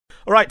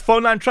All right,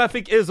 Phoneline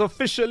Traffic is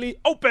officially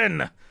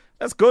open.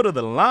 Let's go to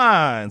the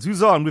lines.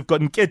 Who's on? We've got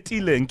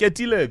Nketile.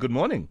 Nketile, good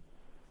morning.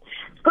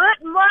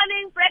 Good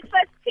morning,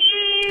 breakfast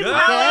team.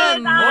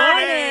 Good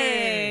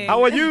morning.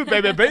 How are you,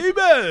 baby? Hey,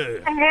 how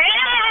are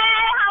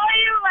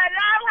you, my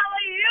love? How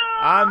are you?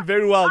 I'm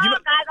very well. Oh, guys,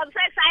 I'm so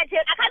excited.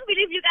 I can't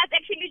believe you guys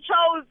actually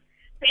chose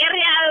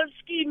burial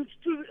schemes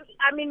to.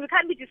 I mean, we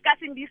can't be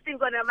discussing these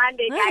things on a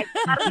Monday, guys.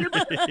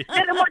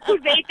 Very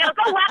motivated.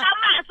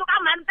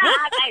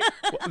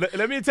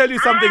 Let me tell you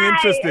something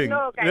interesting.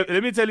 No,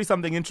 Let me tell you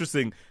something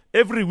interesting.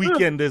 Every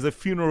weekend there's a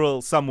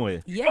funeral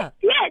somewhere. Yeah.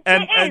 Yes,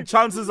 And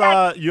chances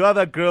are you are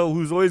that girl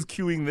who's always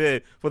queuing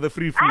there for the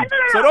free food.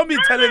 So don't be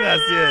telling us,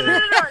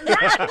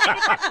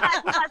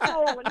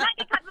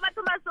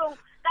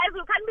 Guys,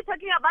 we can't be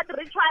talking about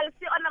rituals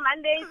on a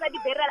Monday inside the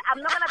burial.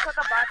 I'm not going to talk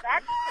about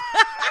that.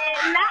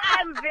 Now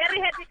I'm very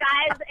happy,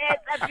 guys.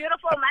 It's a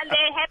beautiful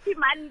Monday. Happy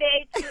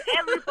Monday to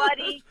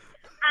everybody.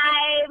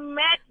 I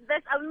met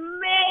this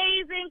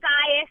amazing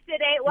guy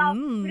yesterday. Well,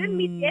 we didn't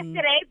meet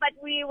yesterday, but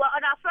we were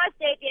on our first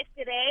date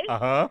yesterday.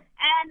 And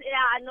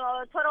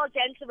total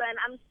gentleman.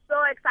 I'm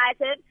so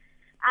excited.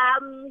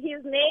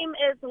 His name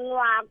is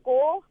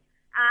Nwako.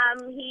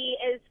 He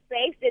is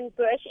based in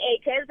Bush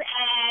Acres,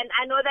 and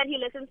I know that he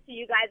listens to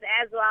you guys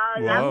as well.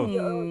 Wow. Love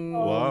you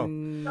also.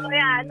 So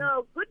yeah,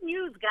 good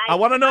news, guys. I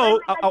want to know.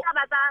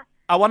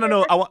 I want to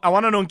know. I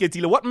want to know,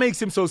 Nketile, what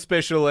makes him so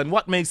special, and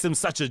what makes him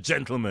such a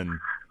gentleman?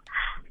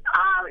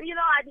 You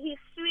know what? He's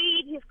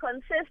sweet. He's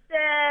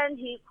consistent.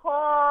 He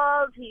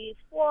calls. He's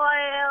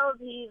spoiled.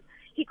 He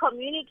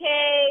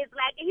communicates.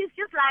 Like, he's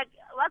just like,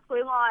 what's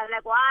going on?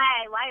 Like,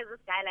 why is this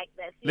guy like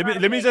this?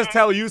 Let me just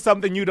tell you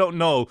something you don't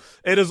know.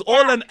 It is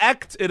all an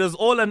act. It is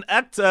all an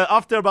act.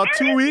 After about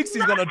 2 weeks,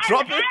 he's gonna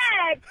drop it.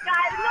 Guys,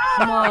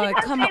 no.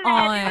 Come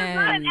on.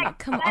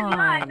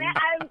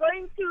 I'm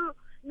going to.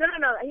 No.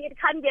 It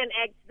can't be an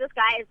act. This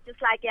guy is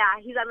just like,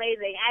 he's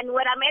amazing. And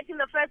when I met him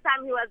the first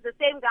time, he was the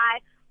same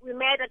guy. We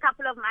met a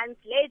couple of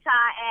months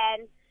later,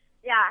 and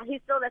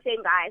he's still the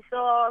same guy.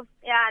 So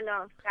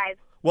guys.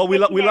 Well, we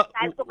love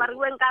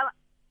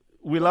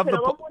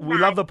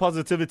the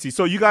positivity.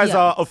 So you guys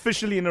are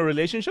officially in a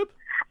relationship?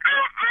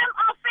 I am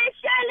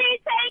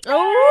officially taken.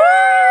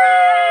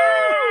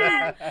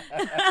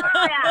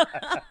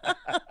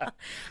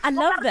 I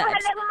love that.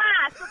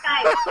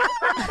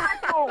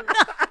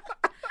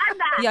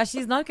 Yeah,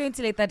 she's not going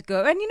to let that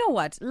go. And you know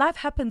what? Life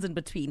happens in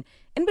between.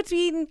 In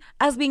between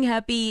us being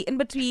happy, in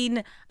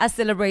between us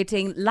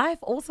celebrating, life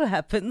also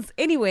happens.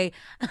 Anyway,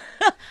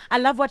 I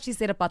love what she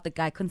said about the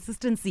guy.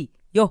 Consistency.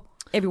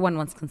 Everyone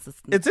wants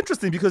consistency. It's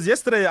interesting because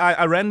yesterday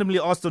I randomly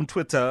asked on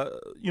Twitter,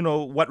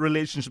 what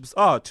relationships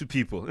are to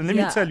people. And let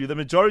me tell you, the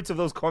majority of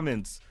those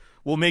comments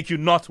will make you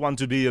not want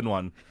to be in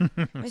one.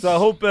 So I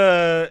hope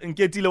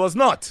Nketile was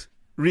not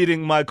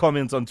reading my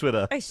comments on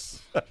Twitter.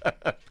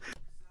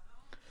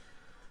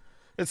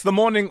 It's the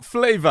morning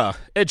flavor.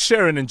 Ed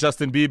Sheeran and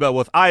Justin Bieber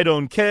with I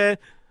Don't Care.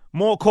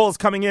 More calls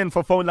coming in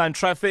for Phoneline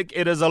Traffic.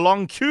 It is a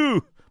long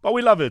queue, but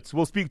we love it.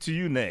 We'll speak to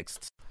you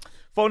next.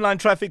 Phoneline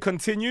Traffic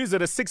continues.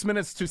 It is 6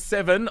 minutes to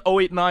 7.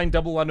 089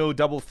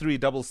 110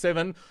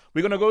 3377.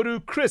 We're going to go to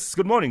Chris.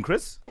 Good morning,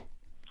 Chris.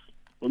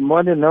 Good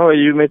morning. How are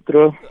you,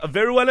 Metro?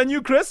 Very well, and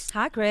you, Chris?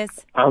 Hi,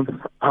 Chris. I'm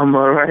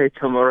all right.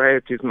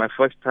 It's my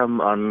first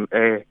time on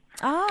air.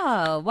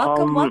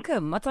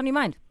 Welcome. What's on your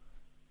mind?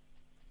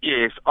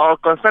 Yes.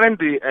 Concerning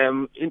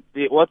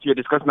the what you're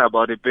discussing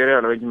about the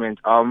burial arrangement.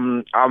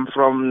 I'm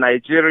from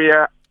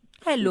Nigeria.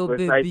 Hello,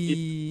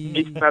 baby.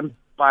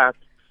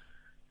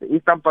 The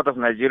eastern part of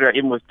Nigeria,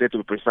 Imo State to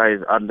be precise.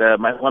 And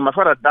when my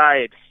father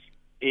died,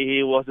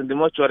 he was in the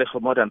mortuary for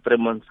more than 3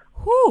 months.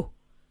 Whew.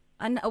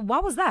 And why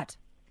was that?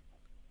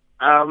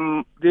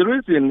 The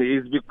reason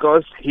is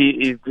because he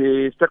is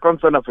the second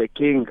son of a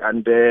king,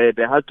 and they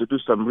had to do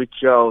some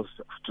rituals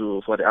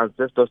for the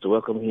ancestors to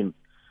welcome him.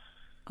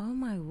 Oh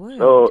my word!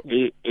 So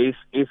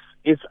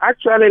it's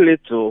actually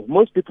little.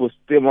 Most people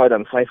stay more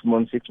than 5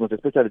 months, 6 months,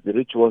 especially the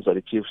rich ones or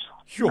the chiefs.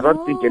 Sure. I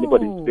don't think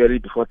anybody is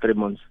buried before 3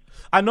 months.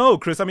 I know,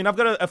 Chris. I mean, I've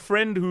got a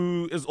friend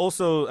who is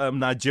also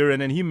Nigerian,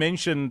 and he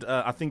mentioned,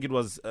 I think it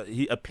was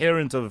a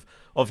parent of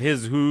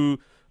his who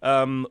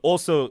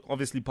also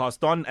obviously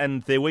passed on,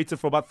 and they waited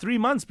for about 3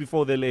 months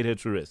before they laid her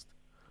to rest.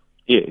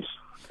 Yes.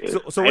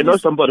 So I know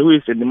somebody who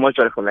is in the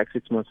mortuary for like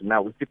 6 months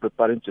now. We're still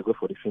preparing to go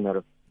for the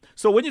funeral.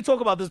 So when you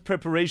talk about this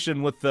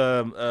preparation with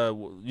the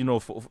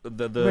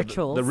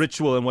rituals, the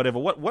ritual and whatever,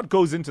 what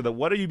goes into that?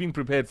 What are you being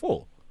prepared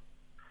for?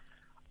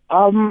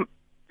 A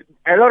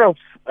lot of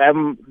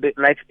in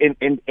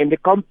the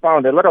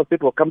compound, a lot of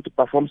people come to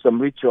perform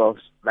some rituals.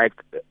 Like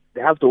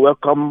they have to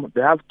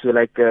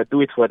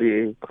do it for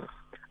the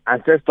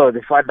ancestors,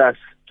 the fathers,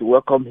 to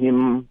welcome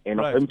him and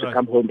for him to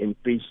come home in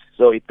peace.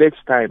 So it takes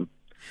time.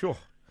 Sure.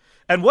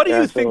 And what do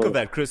you think of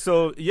that, Chris?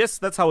 So yes,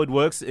 that's how it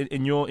works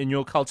in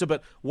your culture.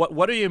 But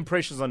what are your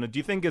impressions on it? Do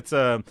you think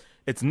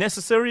it's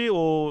necessary,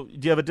 or do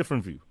you have a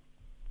different view?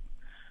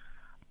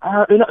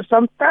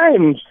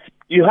 Sometimes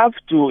you have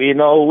to,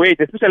 wait,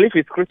 especially if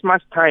it's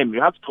Christmas time.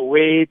 You have to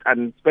wait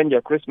and spend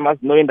your Christmas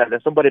knowing that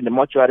there's somebody in the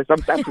mortuary.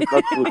 Sometimes it's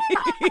not good,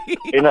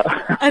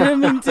 I don't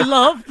mean to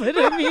laugh, but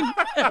I mean.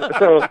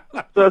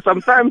 So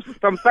sometimes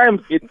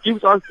it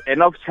gives us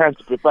enough chance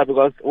to prepare,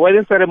 because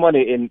wedding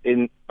ceremony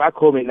in back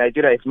home in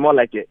Nigeria is more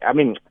like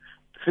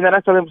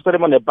funeral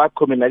ceremony back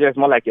home in Nigeria is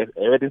more like a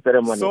wedding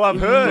ceremony. So I've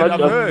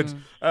heard.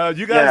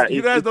 You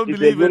guys don't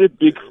believe it's a very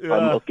big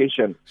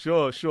occasion.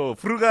 Sure.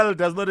 Frugal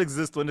does not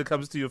exist when it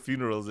comes to your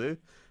funerals, eh?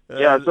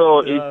 It's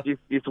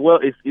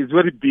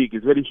very big,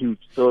 it's very huge.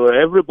 So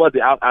everybody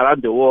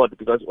around the world,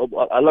 because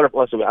a lot of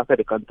us were outside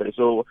the country,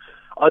 so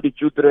all the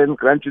children,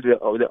 grandchildren,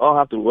 they all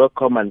have to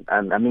welcome, and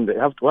I mean they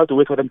have to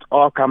wait for them to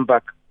all come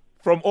back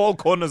from all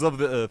corners of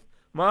the earth.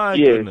 My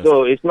yeah, goodness.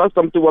 So it's not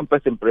something one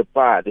person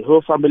prepared. The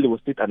whole family will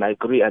sit and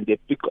agree, and they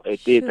pick a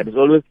date, and it's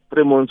always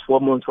 3 months,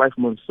 4 months, 5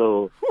 months.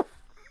 So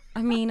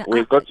I mean,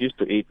 we got used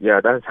to it.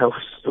 Yeah, that's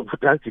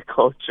the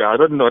culture. I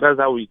don't know. That's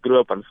how we grew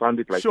up and found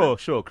it like that.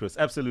 Sure, Chris.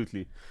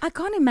 Absolutely. I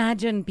can't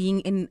imagine being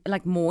in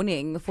like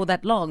mourning for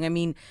that long. I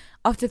mean,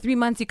 after 3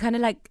 months, you're kind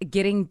of like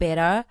getting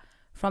better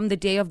from the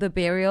day of the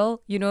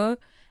burial,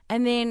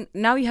 and then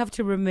now you have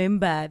to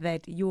remember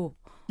that you're.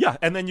 Yeah,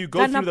 and then you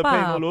go through the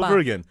pain all over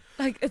again.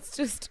 Like, it's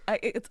just,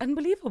 it's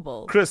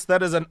unbelievable. Chris,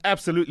 that is an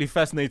absolutely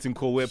fascinating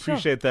call. We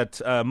appreciate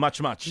that much.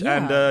 Yeah.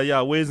 And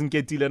where's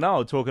Nketile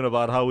now talking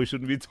about how we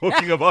shouldn't be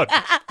talking about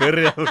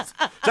burials?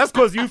 Just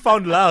because you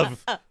found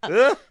love.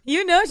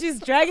 She's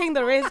dragging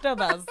the rest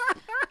of us.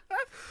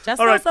 Just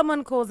all now right.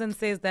 someone calls and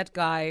says that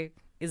guy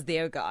is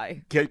their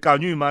guy.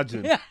 Can you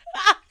imagine?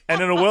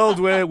 And in a world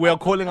where we are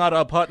calling out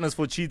our partners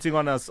for cheating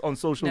on us on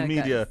social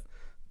media, guys.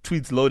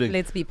 Tweets loading.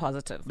 Let's be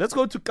positive. Let's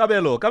go to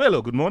Kabelo.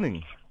 Kabelo, good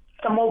morning.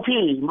 MOP,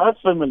 my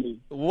family.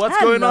 What's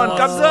going on,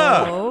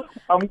 Kabza?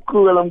 I'm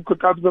cool. I'm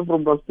Kabza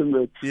from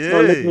Rustenburg. Yeah.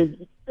 No, let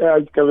me,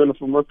 it's Kabelo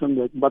from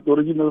Rustenburg, but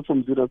originally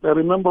from Zeros. I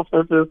remember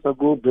 5 years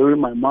ago,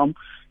 burying my mom.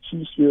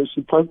 She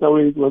passed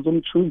away. It was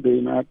on Tuesday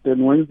night.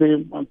 Then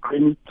Wednesday, my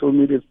granny told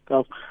me this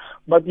stuff.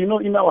 But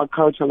in our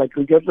culture, like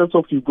regardless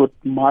of you got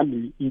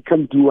money, you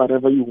can do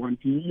whatever you want.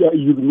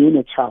 You remain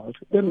a child.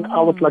 Then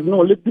I was like,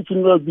 no, let the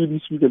funeral be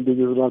this week. And they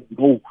were like,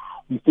 no,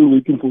 we're still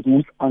waiting for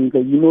those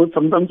uncle.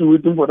 Sometimes you're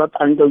waiting for that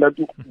uncle that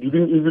you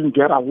didn't even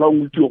get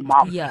along with your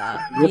mom.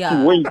 Yeah. You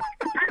have to wait.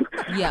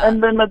 Yeah.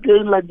 And then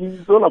again, like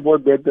it's all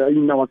about that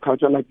in our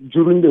culture. Like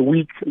during the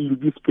week, you'll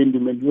be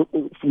spending, and you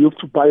have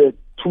to buy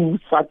 2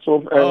 sacks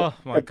of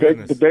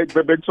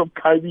the bags of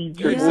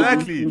cabbage.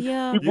 Exactly.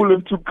 People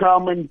have to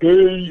come and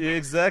pay. Yeah,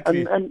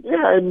 exactly. And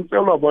it's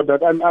all about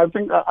that. And I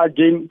think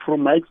again,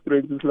 from my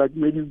experience, it's like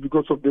maybe it's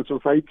because of the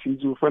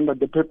societies. You find that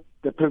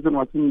the person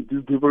was in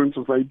these different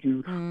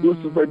societies. Those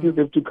societies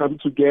have to come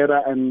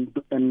together and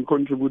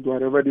contribute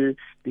whatever they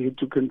have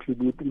to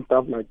contribute and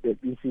stuff like that.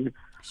 You see.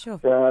 Sure.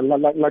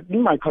 Like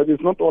in my culture,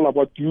 it's not all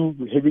about you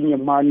having your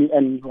money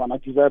and you want to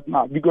give that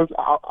now, because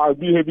I'll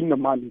be having the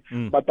money,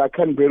 but I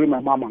can't bury my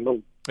mom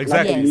alone.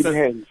 Exactly.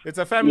 Like it's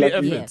a family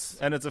effort,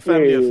 and it's a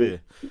family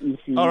affair. You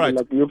see, all right.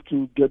 Like we have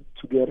to get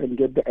together and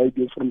get the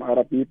ideas from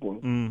other people.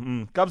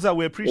 Mm-hmm. Kabza,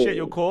 we appreciate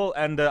your call,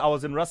 and I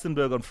was in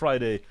Rustenburg on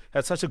Friday.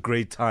 Had such a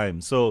great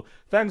time. So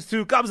thanks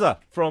to Kabza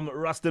from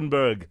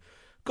Rustenburg.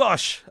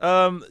 Gosh,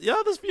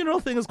 this funeral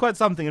thing is quite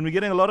something, and we're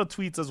getting a lot of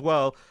tweets as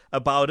well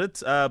about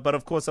it, but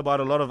of course about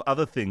a lot of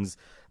other things.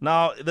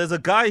 Now, there's a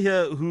guy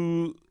here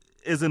who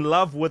is in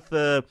love with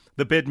the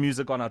bed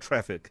music on our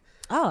traffic.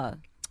 Oh.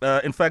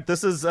 In fact,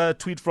 this is a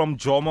tweet from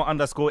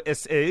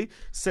Jomo_SA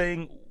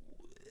saying,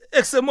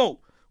 XMO,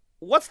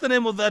 what's the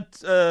name of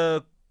that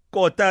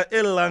kota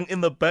elang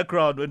in the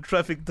background when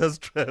traffic does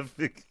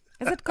traffic?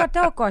 Is it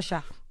kota or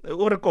kosha?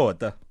 What a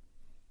kota?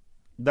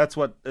 That's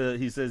what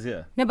he says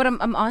here. No, but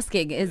I'm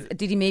asking, is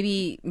it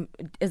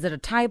a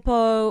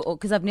typo? Or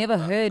because I've never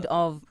heard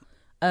of,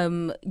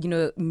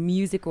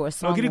 music or a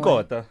song. Oh,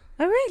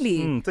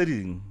 really?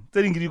 Okay.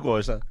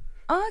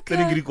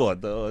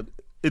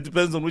 It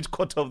depends on which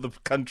quarter of the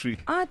country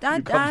I you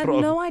come had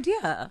from. no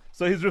idea.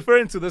 So he's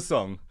referring to this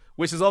song,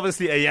 which is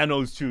obviously a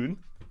Yano's tune.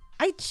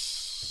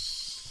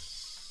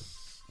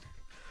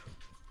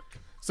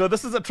 So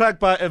this is a track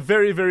by a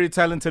very, very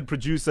talented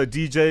producer,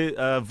 DJ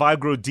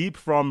Vigro Deep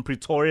from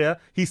Pretoria.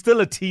 He's still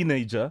a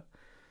teenager.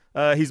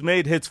 He's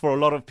made hits for a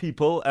lot of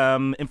people.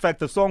 In fact,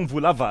 the song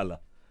Vula Vala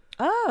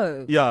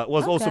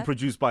was also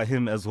produced by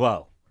him as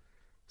well.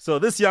 So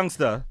this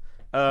youngster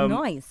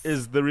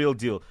is the real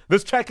deal.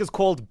 This track is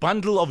called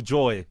Bundle of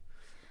Joy.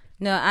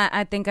 No,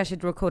 I think I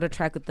should record a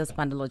track with this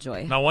Bundle of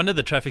Joy. No wonder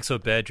the traffic's so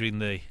bad during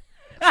the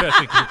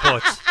traffic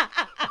report.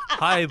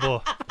 Hi,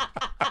 bo.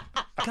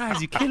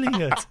 Guys, you're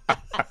killing it.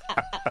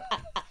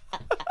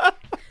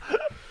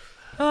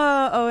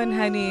 Oh, Owen,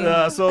 honey.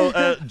 So,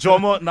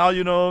 Jomo, now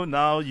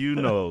you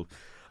know.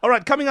 All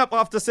right, coming up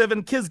after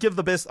 7, kids give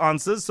the best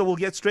answers. So we'll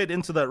get straight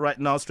into that right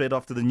now, straight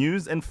after the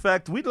news. In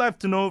fact, we'd like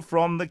to know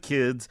from the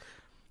kids,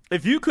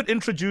 if you could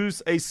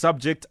introduce a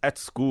subject at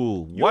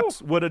school,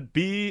 what would it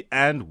be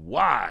and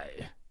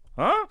why?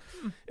 Huh?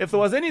 If there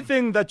was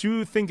anything that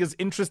you think is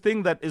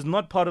interesting that is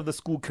not part of the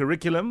school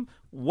curriculum,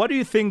 what do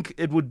you think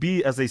it would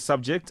be as a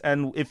subject?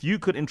 And if you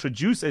could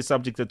introduce a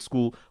subject at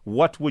school,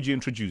 what would you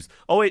introduce?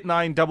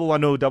 089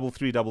 110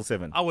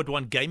 3377. I would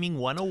want Gaming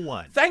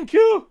 101. Thank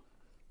you.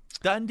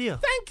 Done deal.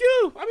 Thank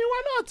you. I mean,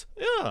 why not?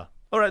 Yeah.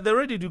 All right, they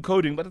already do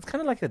coding, but it's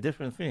kind of like a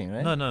different thing,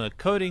 right? No.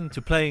 Coding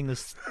to playing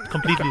is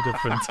completely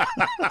different.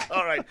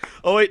 All right.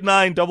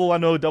 089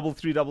 110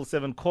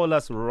 3377. Call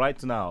us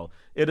right now.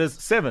 It is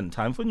 7.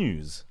 Time for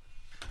news.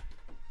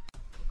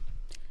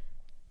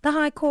 The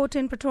High Court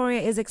in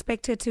Pretoria is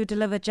expected to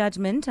deliver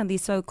judgment on the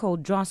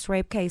so-called Dross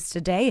rape case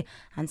today,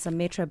 and some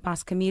Metro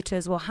bus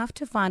commuters will have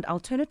to find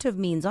alternative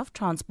means of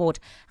transport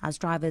as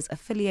drivers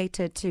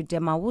affiliated to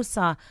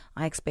Demawusa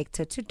are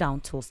expected to down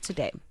tools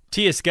today.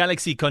 TS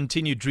Galaxy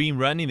continued dream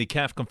run in the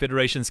CAF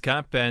Confederations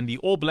Cup, and the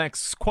All Blacks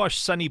squash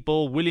Sonny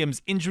Bill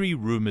Williams injury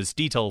rumours.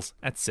 Details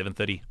at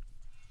 7:30.